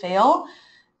okay to fail,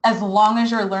 as long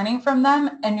as you're learning from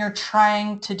them and you're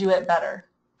trying to do it better.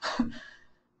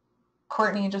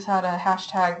 Courtney just had a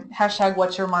hashtag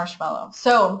what's your marshmallow.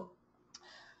 So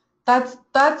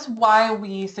that's why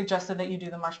we suggested that you do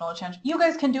the marshmallow challenge. You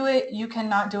guys can do it. You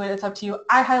cannot do it. It's up to you.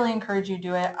 I highly encourage you to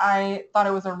do it. I thought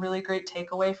it was a really great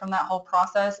takeaway from that whole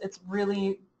process. It's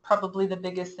really probably the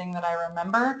biggest thing that I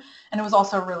remember, and it was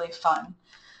also really fun.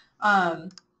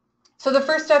 So the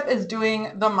first step is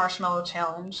doing the marshmallow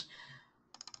challenge.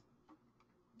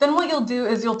 Then what you'll do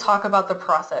is you'll talk about the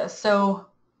process. So,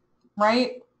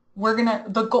 right?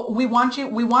 We want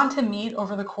to meet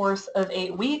over the course of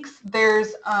 8 weeks.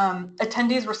 There's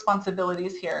attendees'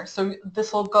 responsibilities here. So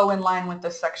this will go in line with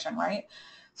this section, right?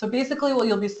 So basically what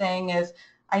you'll be saying is,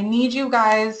 we need you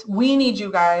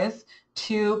guys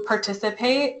to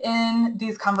participate in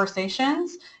these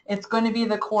conversations. It's going to be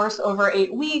the course over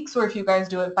 8 weeks, or if you guys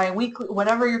do it bi-weekly,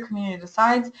 whatever your community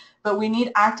decides, but we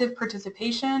need active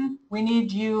participation. We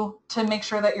need you to make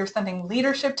sure that you're sending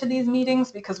leadership to these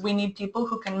meetings because we need people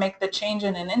who can make the change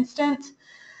in an instant.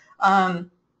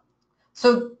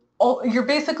 So you're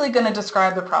basically going to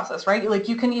describe the process, right? Like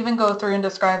you can even go through and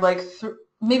describe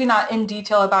maybe not in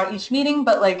detail about each meeting,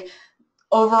 but like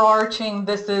overarching,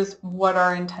 this is what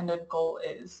our intended goal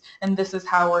is, and this is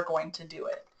how we're going to do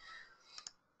it.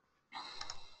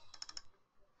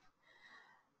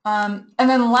 And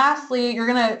then lastly, you're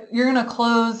gonna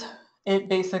close it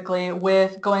basically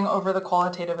with going over the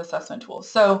qualitative assessment tools.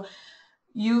 So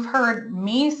you've heard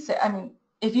me say, I mean,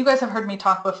 if you guys have heard me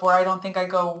talk before, I don't think I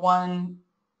go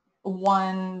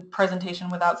one presentation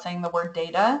without saying the word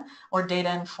data or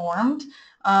data informed.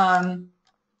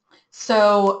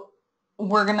 So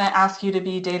we're going to ask you to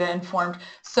be data informed.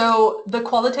 So the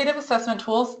qualitative assessment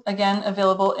tools, again,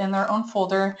 available in their own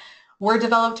folder, were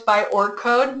developed by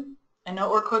OrgCode. I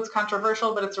know OrgCode's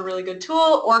controversial, but it's a really good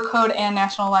tool. OrgCode and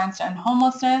National Alliance to End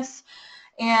Homelessness.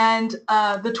 And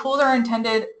the tools are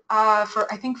intended for,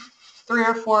 I think, 3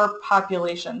 or 4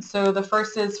 populations. So the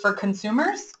first is for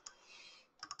consumers.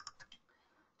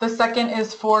 The second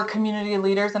is for community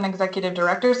leaders and executive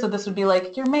directors. So this would be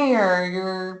like your mayor,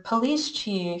 your police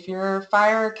chief, your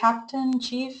fire captain,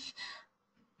 chief.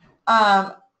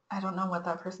 I don't know what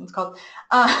that person's called.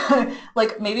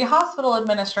 Like maybe hospital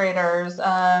administrators,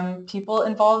 people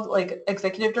involved, like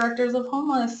executive directors of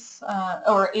homeless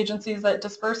or agencies that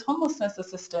disperse homelessness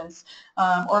assistance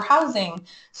or housing.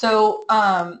 So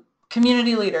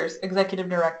community leaders, executive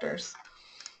directors.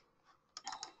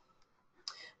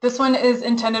 This one is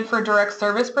intended for direct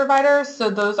service providers.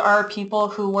 So those are people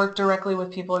who work directly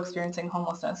with people experiencing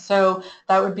homelessness. So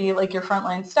that would be like your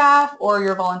frontline staff or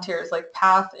your volunteers, like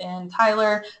Path and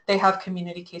Tyler. They have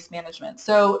community case management.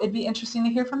 So it'd be interesting to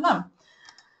hear from them.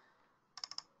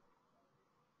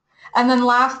 And then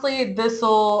lastly, this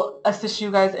will assist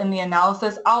you guys in the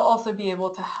analysis. I'll also be able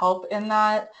to help in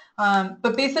that.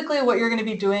 But basically what you're going to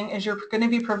be doing is you're going to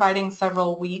be providing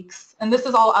several weeks, and this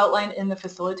is all outlined in the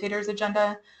facilitator's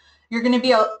agenda. You're going to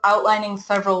be outlining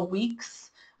several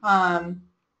weeks. I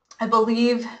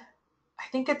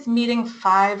think it's meeting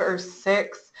 5 or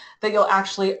 6 that you'll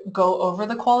actually go over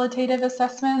the qualitative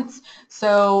assessments.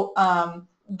 So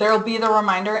there'll be the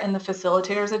reminder in the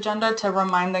facilitator's agenda to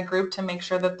remind the group to make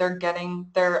sure that they're getting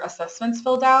their assessments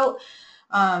filled out.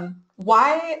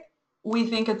 Why we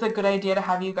think it's a good idea to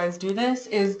have you guys do this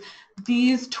is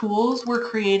these tools were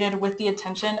created with the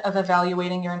intention of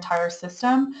evaluating your entire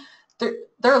system.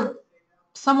 They're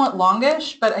somewhat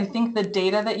longish, but I think the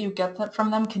data that you get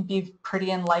from them can be pretty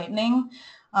enlightening.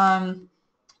 I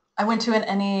went to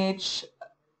an NAH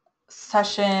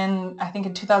session, I think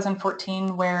in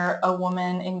 2014, where a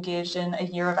woman engaged in a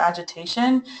year of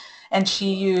agitation, and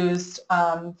she used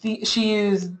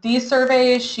these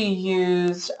surveys, she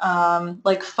used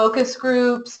like focus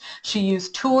groups, she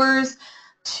used tours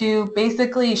to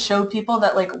basically show people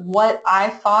that like what I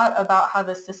thought about how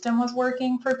the system was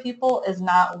working for people is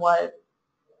not what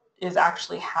is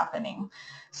actually happening.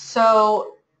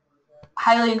 So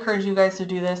highly encourage you guys to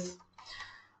do this.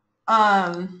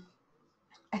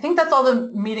 I think that's all the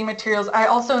meeting materials. I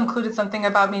also included something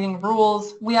about meeting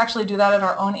rules. We actually do that at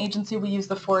our own agency. We use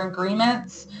the 4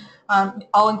 agreements.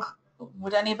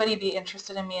 Would anybody be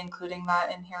interested in me including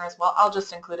that in here as well? I'll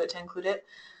just include it to include it.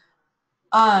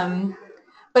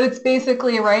 But it's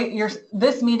basically, right,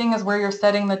 this meeting is where you're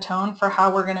setting the tone for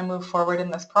how we're going to move forward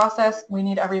in this process. We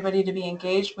need everybody to be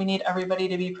engaged. We need everybody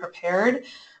to be prepared.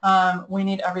 We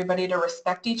need everybody to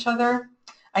respect each other.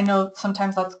 I know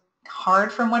sometimes that's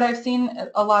hard from what I've seen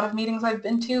a lot of meetings I've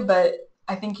been to, but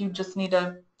I think you just need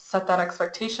to set that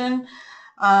expectation.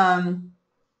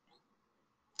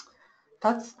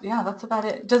 That's about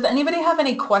it. Does anybody have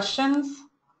any questions?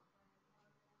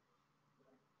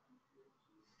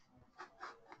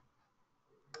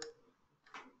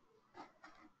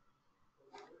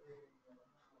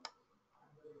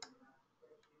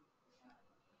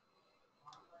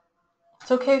 It's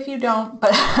okay if you don't,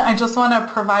 but I just want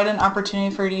to provide an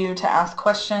opportunity for you to ask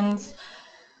questions.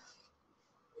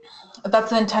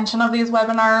 That's the intention of these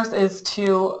webinars, is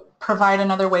to provide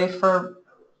another way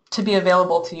to be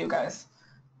available to you guys.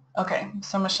 Okay,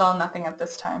 so Michelle, nothing at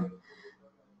this time.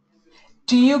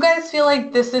 Do you guys feel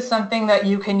like this is something that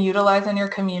you can utilize in your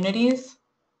communities?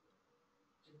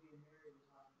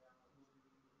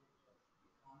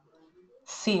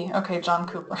 C, okay, John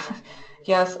Cooper.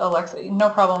 Yes, Alexa,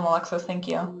 no problem, Alexis, thank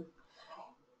you.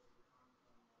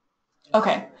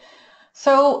 Okay,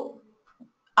 so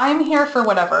I'm here for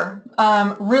whatever.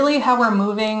 Really how we're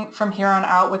moving from here on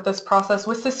out with this process,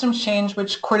 with systems change,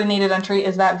 which coordinated entry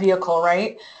is that vehicle,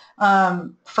 right?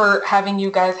 For having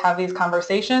you guys have these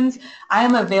conversations. I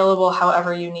am available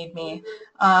however you need me.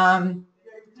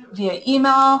 Via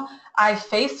email, I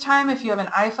FaceTime. If you have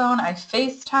an iPhone, I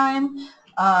FaceTime.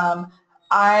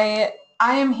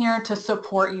 I am here to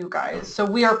support you guys. So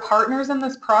we are partners in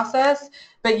this process,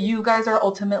 but you guys are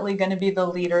ultimately going to be the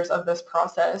leaders of this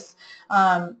process.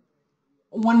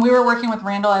 When we were working with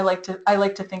Randall, I like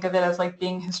to think of it as like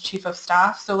being his chief of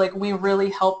staff. So like we really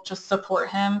help just support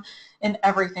him in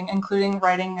everything, including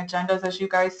writing agendas, as you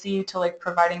guys see, to like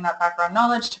providing that background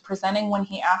knowledge, to presenting when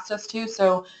he asked us to.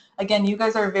 So again, you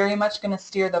guys are very much going to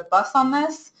steer the bus on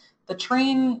this, the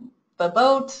train, the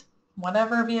boat,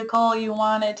 whatever vehicle you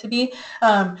want it to be.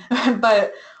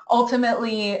 But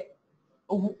ultimately,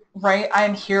 right,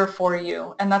 I'm here for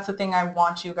you, and that's the thing I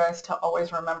want you guys to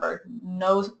always remember.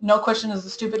 No question is a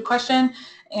stupid question,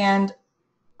 and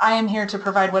I am here to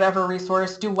provide whatever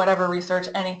resource, do whatever research,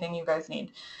 anything you guys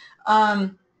need.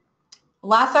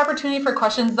 Last opportunity for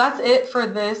questions. That's it for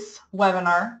this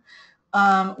webinar.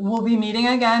 We'll be meeting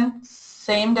again,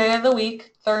 same day of the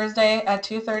week, Thursday at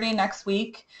 2:30 next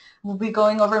week. We'll be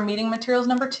going over meeting materials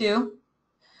number 2.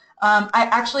 I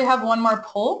actually have one more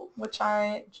poll, which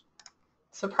I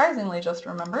surprisingly just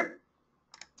remembered.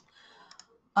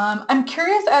 I'm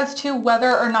curious as to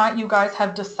whether or not you guys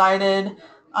have decided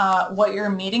what your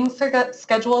meeting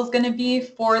schedule is going to be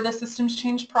for the systems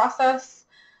change process.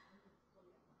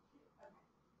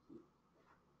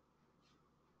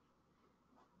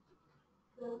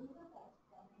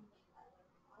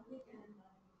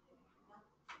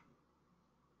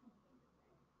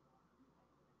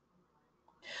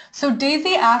 So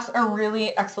Daisy asks a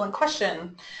really excellent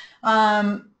question.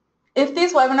 If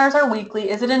these webinars are weekly,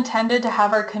 is it intended to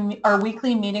have our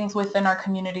weekly meetings within our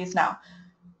communities now?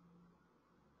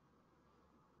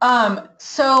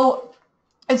 So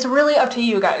it's really up to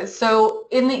you guys. So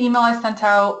in the email I sent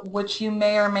out, which you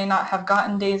may or may not have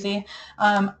gotten, Daisy,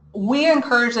 we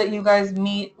encourage that you guys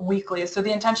meet weekly. So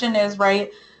the intention is,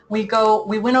 right, we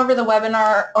went over the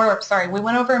webinar, or sorry, we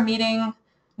went over meeting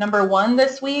number 1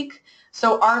 this week.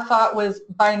 So our thought was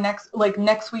by next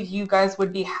week you guys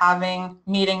would be having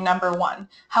meeting number 1.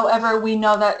 However, we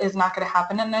know that is not going to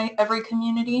happen in every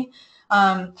community.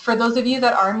 For those of you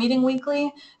that are meeting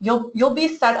weekly, you'll be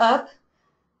set up.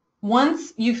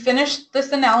 Once you finish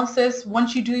this analysis,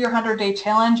 once you do your 100-day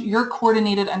challenge, your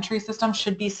coordinated entry system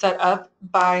should be set up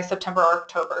by September or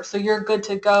October. So you're good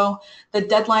to go. The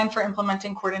deadline for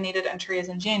implementing coordinated entry is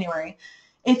in January.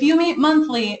 If you meet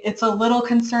monthly, it's a little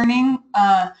concerning.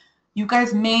 You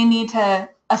guys may need to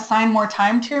assign more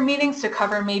time to your meetings to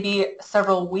cover maybe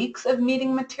several weeks of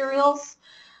meeting materials.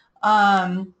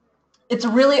 It's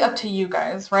really up to you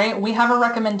guys, right? We have a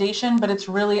recommendation, but it's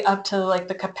really up to like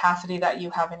the capacity that you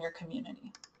have in your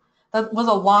community. That was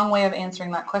a long way of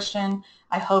answering that question.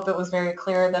 I hope it was very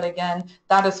clear that, again,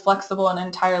 that is flexible and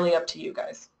entirely up to you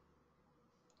guys.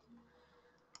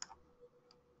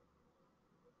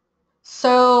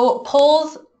 So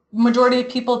polls, majority of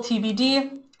people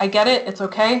TBD. I get it. It's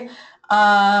okay.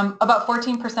 About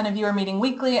 14% of you are meeting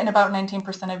weekly and about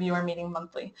 19% of you are meeting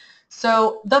monthly.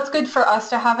 So that's good for us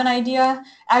to have an idea.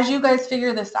 As you guys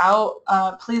figure this out,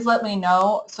 please let me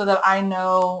know so that I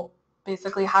know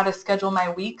basically how to schedule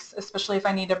my weeks, especially if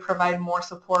I need to provide more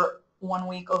support one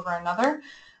week over another.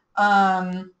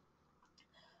 Other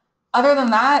than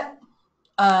that,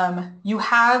 you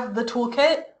have the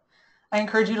toolkit. I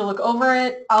encourage you to look over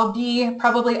it. I'll be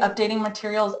probably updating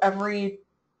materials every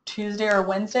Tuesday or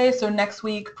Wednesday. So next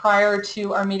week, prior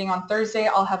to our meeting on Thursday,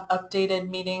 I'll have updated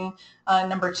meeting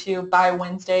number 2 by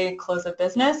Wednesday, close of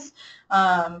business.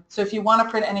 So if you want to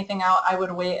print anything out, I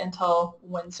would wait until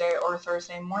Wednesday or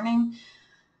Thursday morning.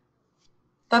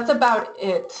 That's about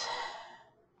it.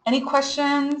 Any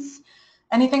questions?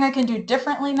 Anything I can do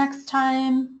differently next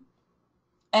time?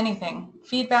 Anything.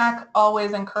 Feedback,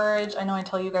 always encourage. I know I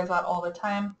tell you guys that all the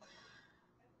time.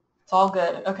 It's all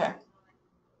good. Okay.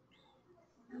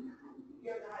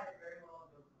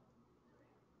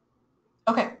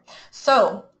 Okay,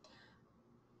 so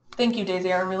thank you,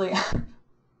 Daisy. I really,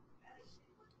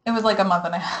 it was like a month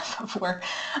and a half of work.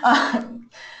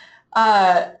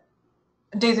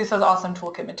 Daisy says awesome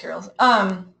toolkit materials.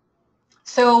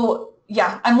 So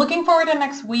yeah, I'm looking forward to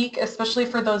next week, especially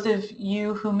for those of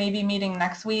you who may be meeting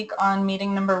next week on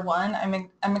meeting number 1.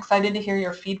 I'm excited to hear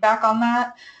your feedback on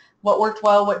that. What worked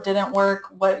well, what didn't work,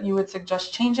 what you would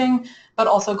suggest changing, but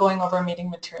also going over meeting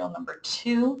material number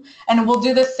 2. And we'll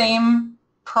do the same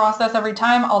process every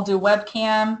time. I'll do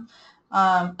webcam,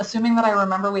 assuming that I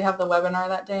remember we have the webinar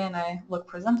that day and I look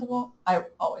presentable. I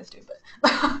always do,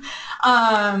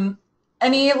 but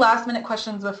any last minute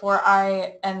questions before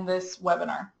I end this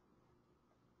webinar?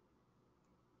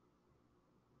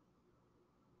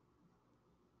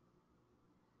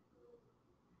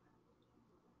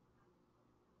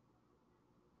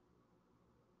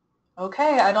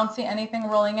 Okay, I don't see anything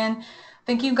rolling in.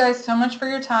 Thank you guys so much for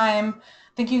your time.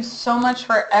 Thank you so much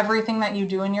for everything that you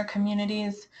do in your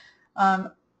communities.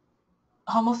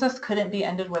 Homelessness couldn't be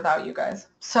ended without you guys.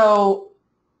 So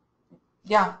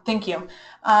yeah, thank you.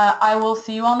 I will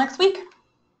see you all next week.